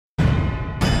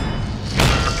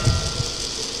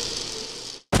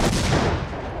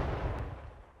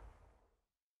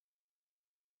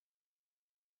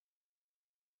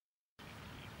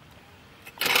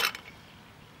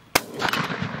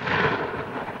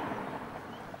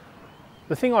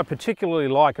The thing I particularly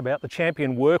like about the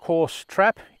Champion Workhorse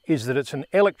trap is that it's an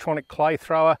electronic clay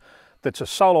thrower that's a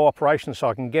solo operation, so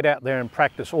I can get out there and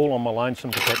practice all on my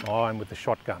lonesome to get my iron with the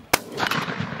shotgun.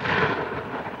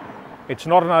 It's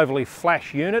not an overly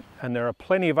flash unit, and there are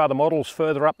plenty of other models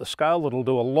further up the scale that'll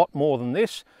do a lot more than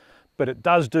this, but it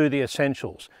does do the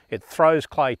essentials. It throws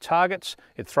clay targets,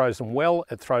 it throws them well,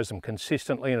 it throws them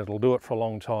consistently, and it'll do it for a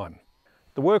long time.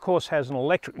 The Workhorse has an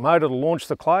electric motor to launch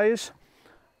the clays,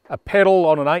 a pedal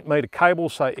on an 8-metre cable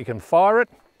so you can fire it,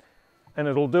 and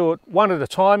it'll do it one at a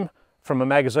time from a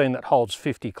magazine that holds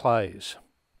 50 clays.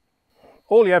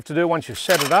 All you have to do once you've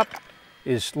set it up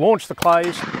is launch the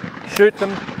clays, shoot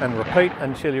them and repeat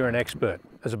until you're an expert.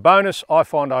 As a bonus, I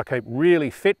find I keep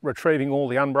really fit retrieving all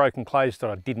the unbroken clays that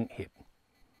I didn't hit.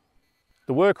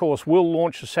 The Workhorse will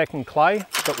launch a second clay,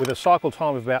 but with a cycle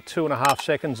time of about 2.5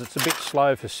 seconds, it's a bit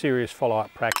slow for serious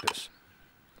follow-up practice.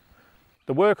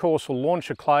 The Workhorse will launch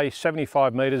a clay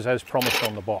 75 metres as promised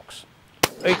on the box.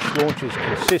 Each launch is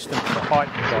consistent for height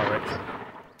and direction.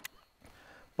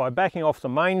 By backing off the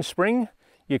mainspring,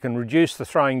 you can reduce the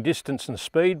throwing distance and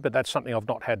speed, but that's something I've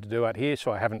not had to do out here,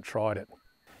 so I haven't tried it.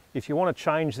 If you want to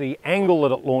change the angle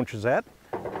that it launches at,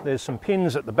 there's some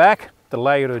pins at the back that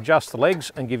allow you to adjust the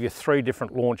legs and give you 3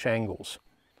 different launch angles.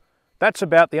 That's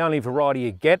about the only variety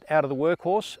you get out of the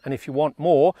Workhorse, and if you want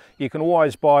more, you can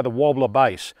always buy the wobbler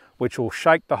base, which will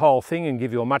shake the whole thing and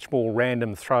give you a much more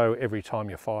random throw every time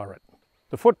you fire it.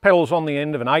 The foot pedal's on the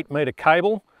end of an 8-metre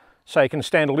cable, so you can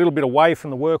stand a little bit away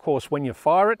from the Workhorse when you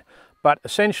fire it, but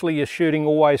essentially you're shooting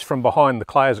always from behind the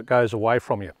clay as it goes away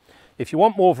from you. If you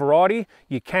want more variety,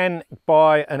 you can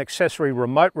buy an accessory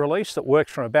remote release that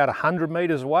works from about 100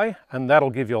 metres away, and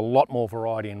that'll give you a lot more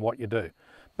variety in what you do.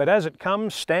 But as it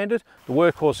comes standard, the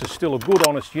Workhorse is still a good,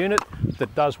 honest unit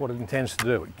that does what it intends to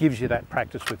do. It gives you that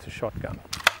practice with the shotgun.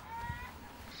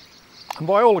 And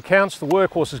by all accounts, the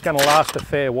Workhorse is going to last a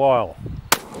fair while.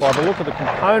 By the look of the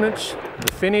components,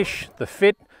 the finish, the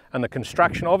fit, and the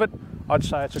construction of it, I'd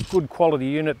say it's a good quality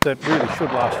unit that really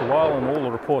should last a while, and all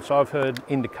the reports I've heard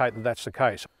indicate that that's the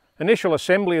case. Initial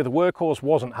assembly of the Workhorse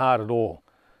wasn't hard at all.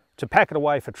 To pack it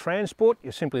away for transport,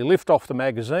 you simply lift off the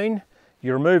magazine,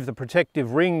 you remove the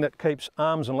protective ring that keeps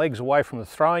arms and legs away from the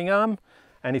throwing arm,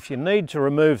 and if you need to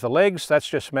remove the legs, that's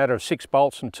just a matter of 6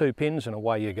 bolts and 2 pins and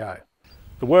away you go.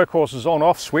 The Workhorse's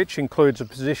on-off switch includes a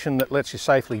position that lets you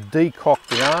safely decock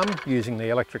the arm using the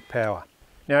electric power.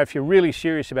 Now, if you're really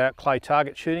serious about clay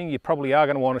target shooting, you probably are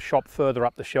going to want to shop further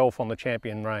up the shelf on the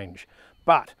Champion range.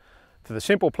 But for the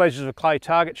simple pleasures of clay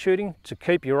target shooting, to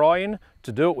keep your eye in,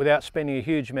 to do it without spending a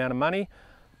huge amount of money,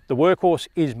 the Workhorse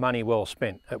is money well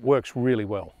spent. It works really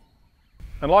well.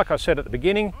 And like I said at the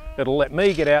beginning, it'll let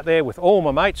me get out there with all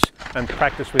my mates and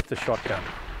practice with the shotgun.